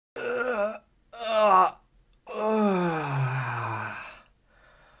Oh,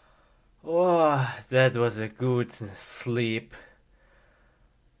 that was a good sleep.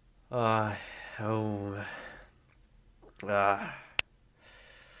 Oh.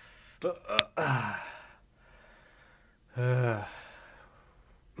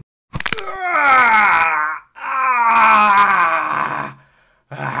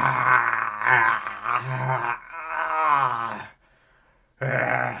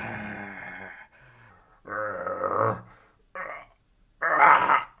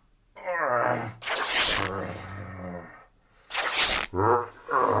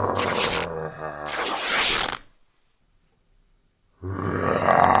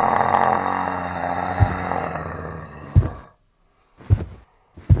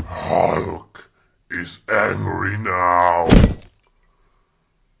 Hulk is angry now.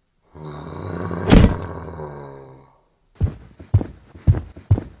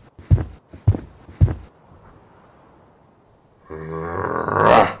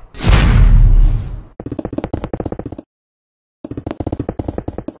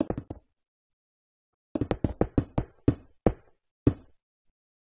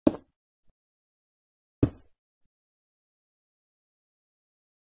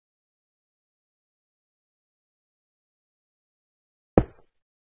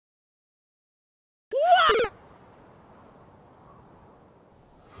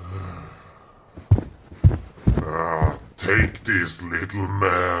 Take this, little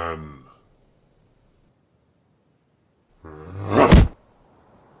man.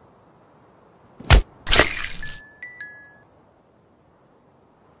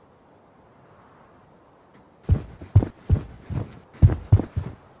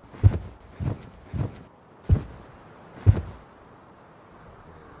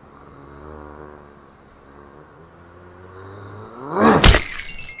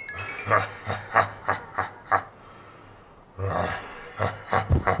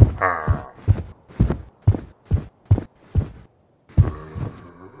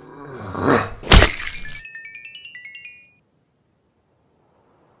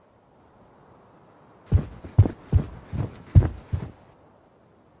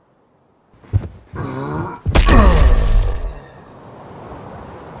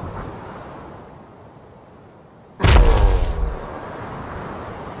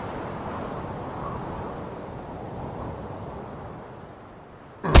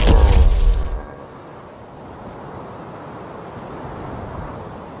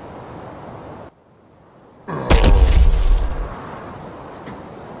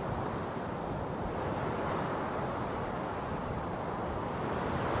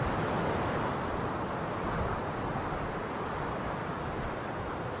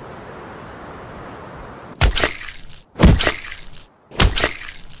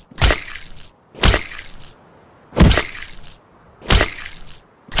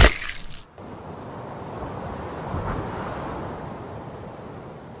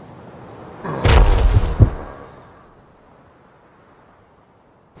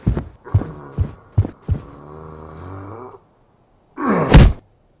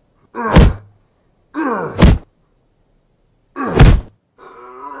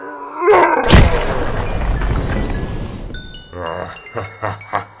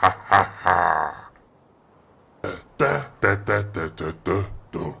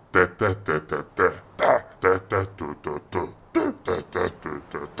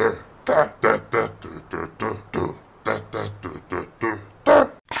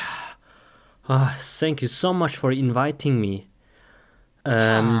 Thank you so much for inviting me.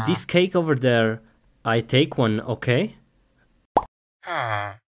 This cake over there, I take one, okay?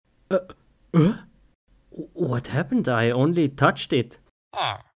 What happened? I only touched it.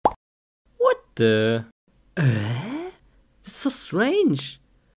 What the? That's so strange.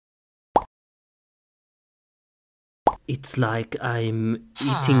 It's like I'm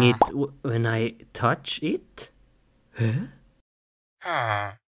eating it when I touch it?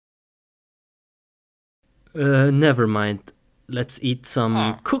 Never mind. Let's eat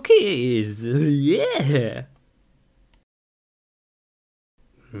some cookies. Yeah.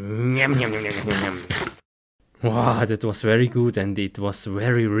 Yum, yum, yum, yum, yum. Wow, that was very good and it was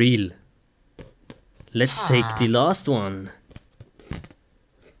very real. Let's take the last one.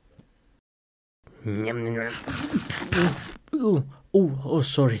 Yum, yum, yum. Oh,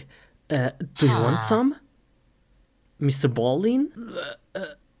 sorry. Do you want some? Mr. Baldwin?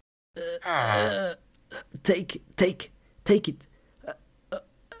 Take it.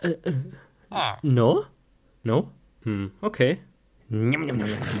 No? No? Okay.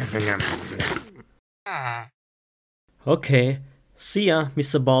 Okay. See ya,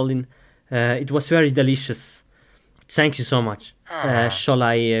 Mr. Baldwin. It was very delicious. Thank you so much. Shall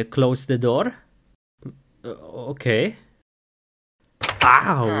I close the door? Okay.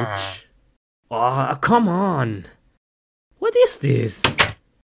 Ouch! Oh, come on! What is this?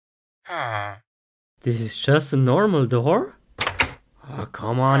 This is just a normal door? Oh,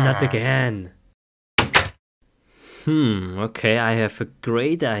 come on, not again. Okay, I have a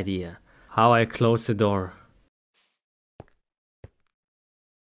great idea. How I close the door.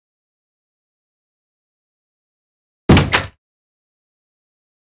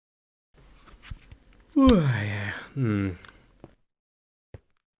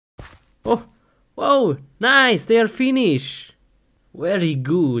 Oh, whoa, nice, they are finished. Very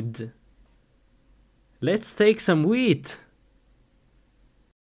good. Let's take some wheat.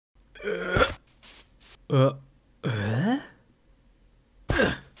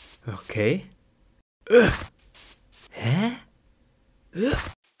 Okay.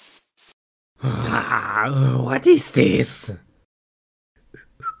 What is this?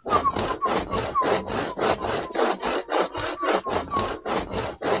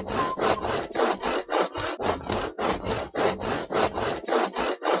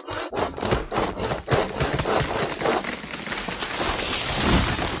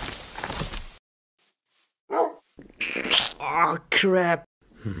 Oh crap!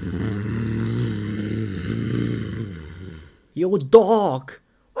 Yo dog!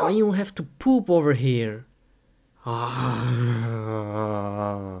 Why you have to poop over here?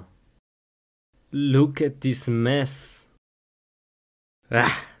 Look at this mess.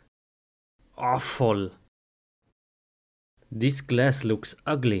 Awful. This glass looks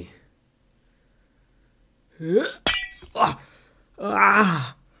ugly.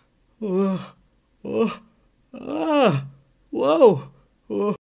 Whoa!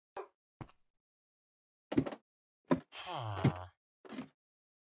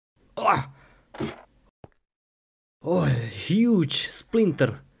 Oh, huge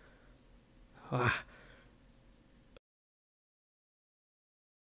splinter.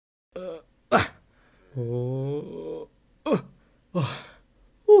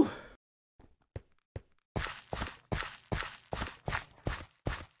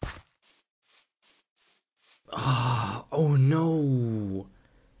 Oh no!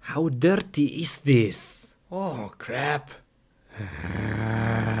 How dirty is this? Oh crap!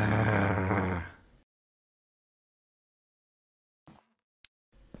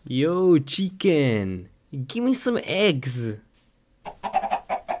 Yo, chicken! Give me some eggs!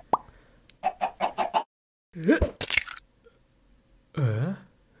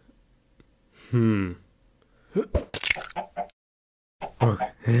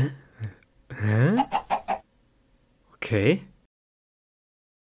 Okay. Okay.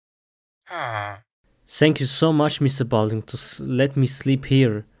 Thank you so much, Mr. Balding, to let me sleep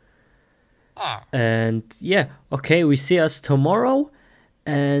here. And yeah, okay, we see us tomorrow.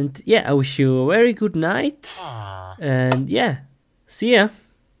 And yeah, I wish you a very good night. And yeah, see ya.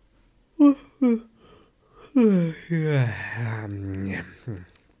 Oh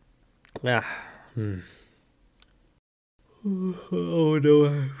no,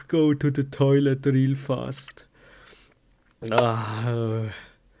 I go to the toilet real fast. What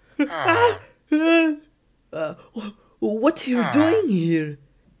are you doing here?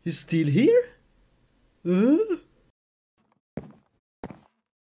 You still here?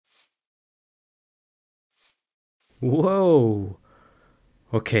 Whoa.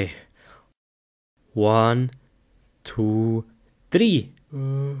 Okay. 1, 2, 3.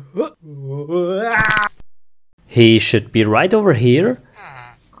 He should be right over here.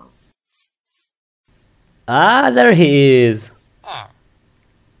 There he is.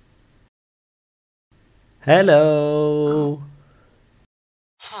 Hello.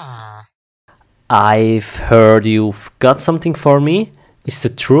 I've heard you've got something for me. Is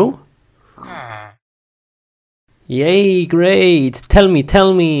it true? Yay, great. Tell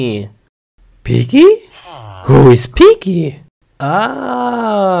me. Piggy? Who is Piggy?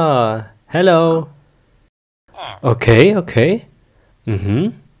 Hello. Okay.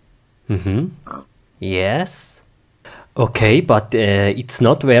 Yes. Okay, but it's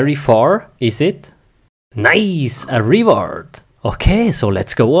not very far, is it? Nice, a reward. Okay, so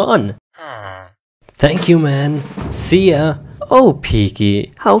let's go on. Thank you, man. See ya. Oh,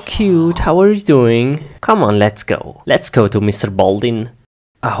 Piggy, how cute. How are you doing? Come on, let's go. Let's go to Mr. Baldin.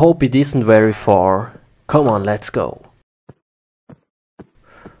 I hope it isn't very far. Come on, let's go.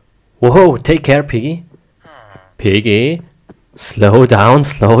 Whoa, take care, Piggy. Piggy, slow down.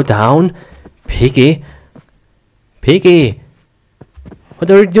 Piggy,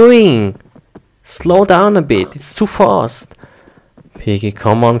 what are you doing? Slow down a bit, it's too fast. Piggy,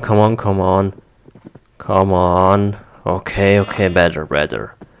 come on, come on, come on. Come on. Okay, okay,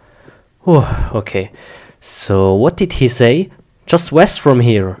 better. Whew, okay. So, what did he say? Just west from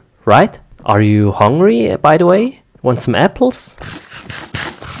here, right? Are you hungry, by the way? Want some apples?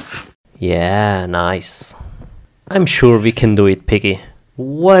 Yeah, nice. I'm sure we can do it, Piggy.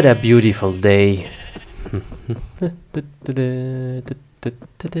 What a beautiful day.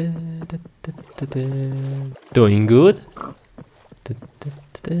 Doing good?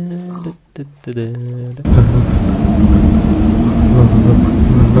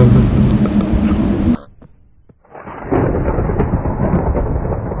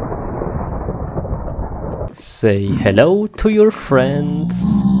 Say hello to your friends.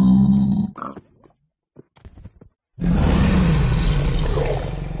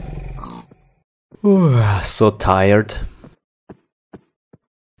 So tired.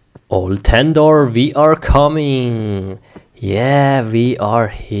 Old Tendor, we are coming. Yeah, we are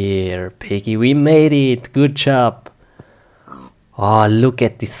here. Piggy, we made it. Good job. Oh, look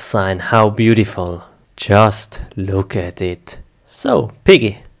at this sign. How beautiful. Just look at it. So,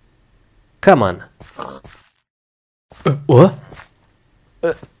 Piggy, come on. What?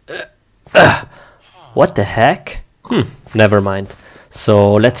 What the heck? Never mind.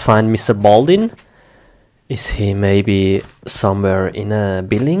 So let's find Mr. Baldwin. Is he maybe somewhere in a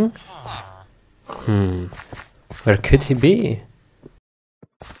building? Where could he be?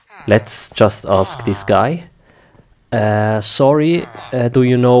 Let's just ask this guy. Sorry, do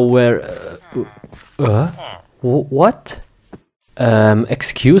you know where... what?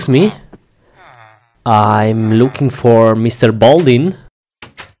 Excuse me? I'm looking for Mr. Baldwin.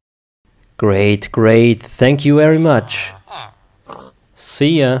 Great, thank you very much.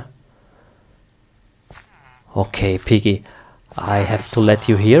 See ya. Okay, Piggy, I have to let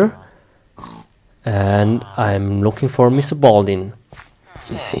you here. And I'm looking for Mr. Baldwin.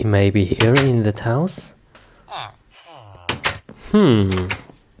 Is he maybe here in that house?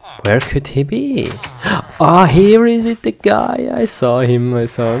 Where could he be? Ah, here is it, the guy. I saw him.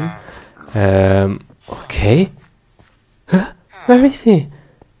 Okay. Where is he?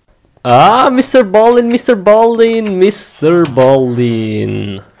 Ah, Mr.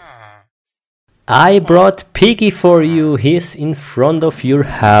 Baldwin. I brought Piggy for you. He's in front of your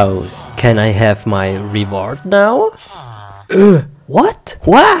house. Can I have my reward now? What?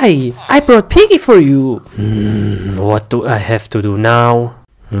 Why? I brought Piggy for you. What do I have to do now?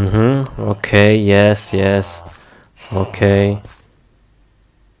 Okay, yes. Okay,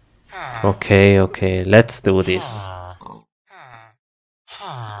 let's do this.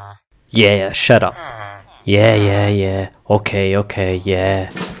 Yeah, shut up. Yeah. Okay, yeah.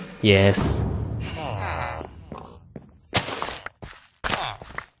 Yes.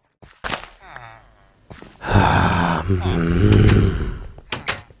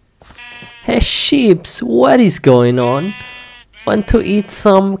 Hey sheeps, what is going on? Want to eat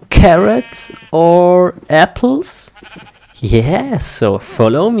some carrots or apples? Yeah, so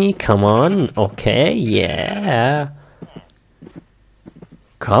follow me, come on. Okay, yeah.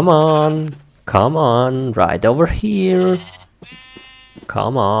 Come on, right over here.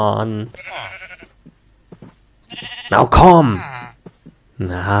 Come on. Now come.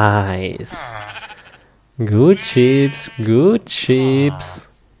 Nice. Good chips.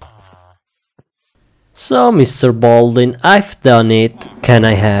 So, Mr. Baldwin, I've done it. Can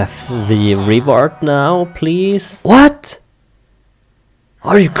I have the reward now, please? What?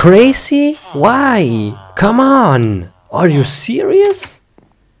 Are you crazy? Why? Come on. Are you serious?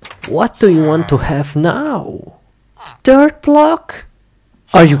 What do you want to have now? Dirt block?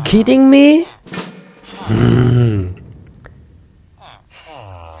 Are you kidding me?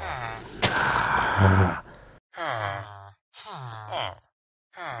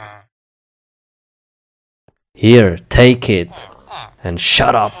 Here, take it. And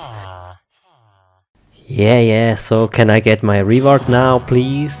shut up. Yeah, so can I get my reward now,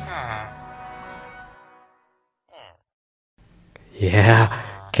 please? Yeah,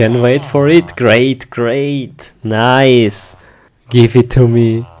 can wait for it. Great. Nice. Give it to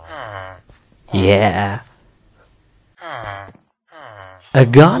me. Yeah. A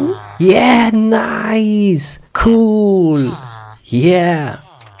gun? Yeah, nice. Cool. Yeah.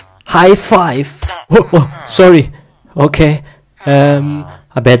 High five. Oh, sorry. Okay.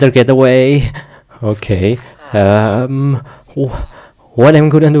 I better get away. Okay. What I'm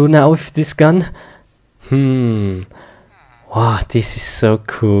gonna do now with this gun? Wow, this is so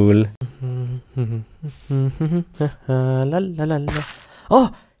cool.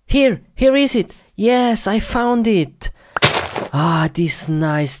 Oh, here is it. Yes, I found it. Ah, this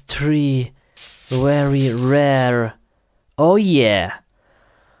nice tree. Very rare. Oh yeah.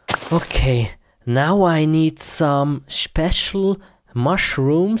 Okay, now I need some special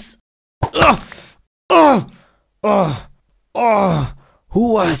mushrooms. Who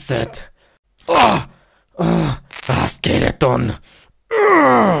was that? A skeleton.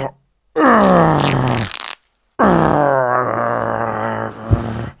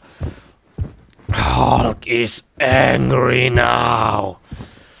 Hulk is angry now.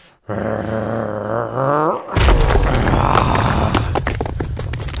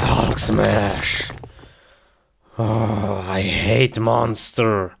 Hulk smash. Oh, I hate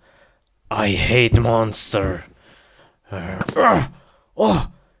monster. I hate monster. Oh,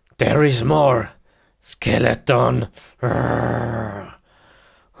 there is more. Skeleton.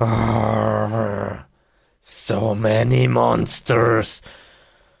 So many monsters.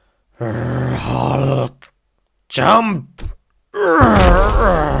 Hulk. Jump.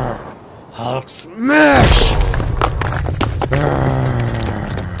 Hulk smash.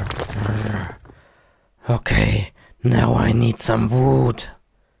 Okay, now I need some wood.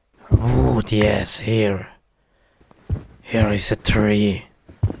 Wood, yes, here. Here is a tree.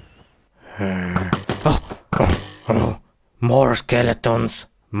 More skeletons,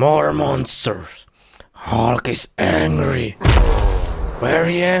 more monsters. Hulk is angry.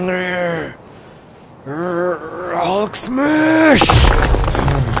 Very angry. Hulk smash!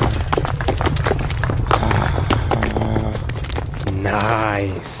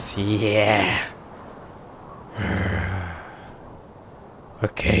 Nice, yeah.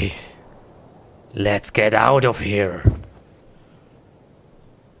 Okay, let's get out of here.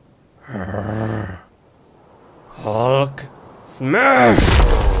 Hulk smash!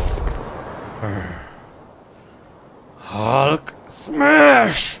 Hulk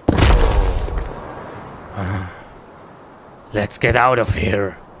smash! Let's get out of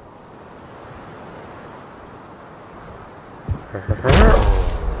here.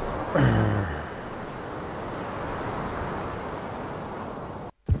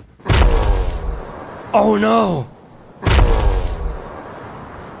 Oh no!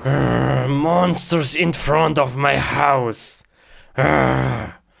 Monsters in front of my house.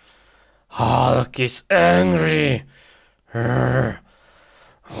 Hulk is angry.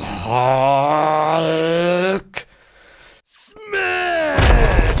 Hulk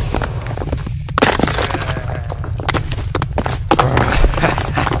smash!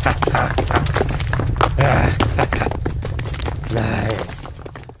 Nice.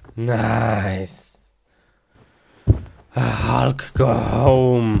 Nice. Hulk, go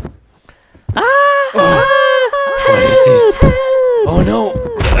home. What is this? Oh no!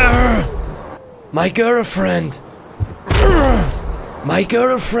 My girlfriend! My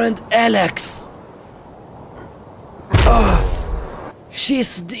girlfriend Alex!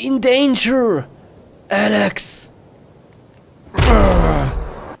 She's in danger! Alex!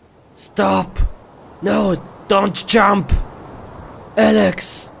 Stop! No, don't jump!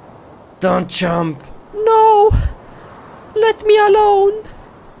 Alex! Don't jump! No! Let me alone!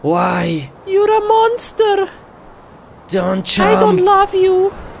 Why? You're a monster! Don't jump! I don't love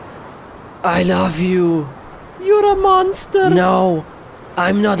you! I love you! You're a monster! No!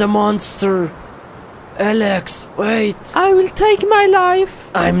 I'm not a monster! Alex, wait! I will take my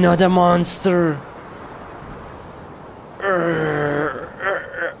life! I'm not a monster!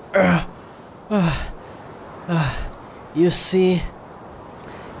 You see?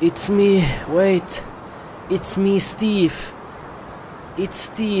 It's me, wait! It's me, Steve! It's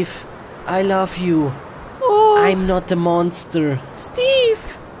Steve! I love you! Oh, I'm not a monster!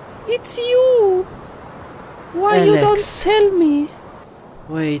 Steve! It's you! Why you don't Alex. tell me?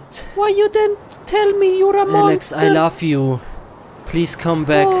 Wait, Why you didn't tell me you're a Alex, monster? I love you! Please come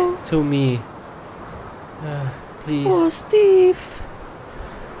back Oh. to me! Please. Oh, Steve!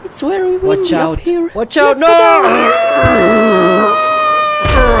 It's very windy Watch up out! here. Watch out! Let's get out. No!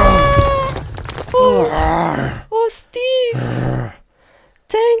 Oh, Steve!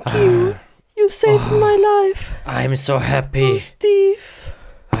 Thank you! You saved my life! I'm so Oh, happy! Steve!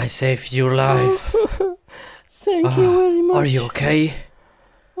 I saved your life! Thank you very much. Are you okay?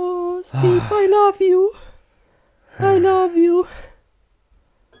 Oh, Steve, I love you. I love you.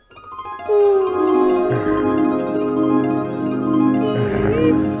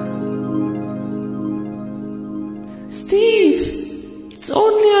 Steve! Steve! It's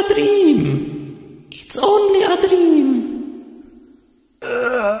only a dream. It's only a dream.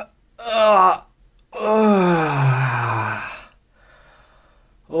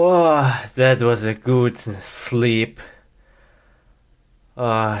 Oh, that was a good sleep.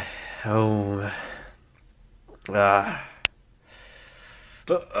 Oh.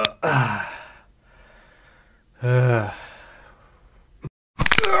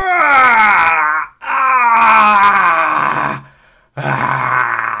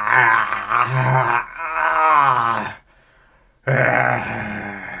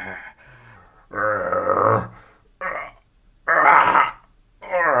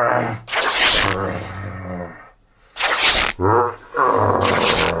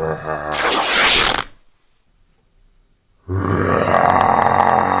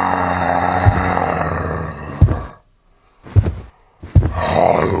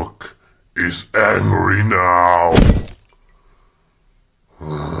 Hulk is angry now.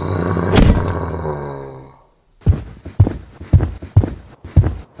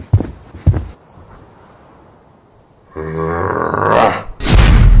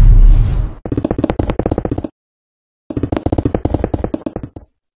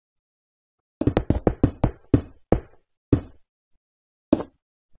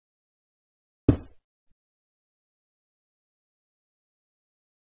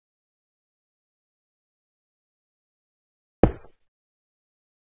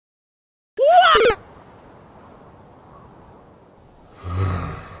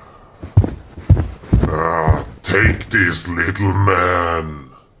 Take this, little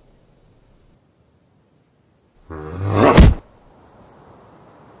man.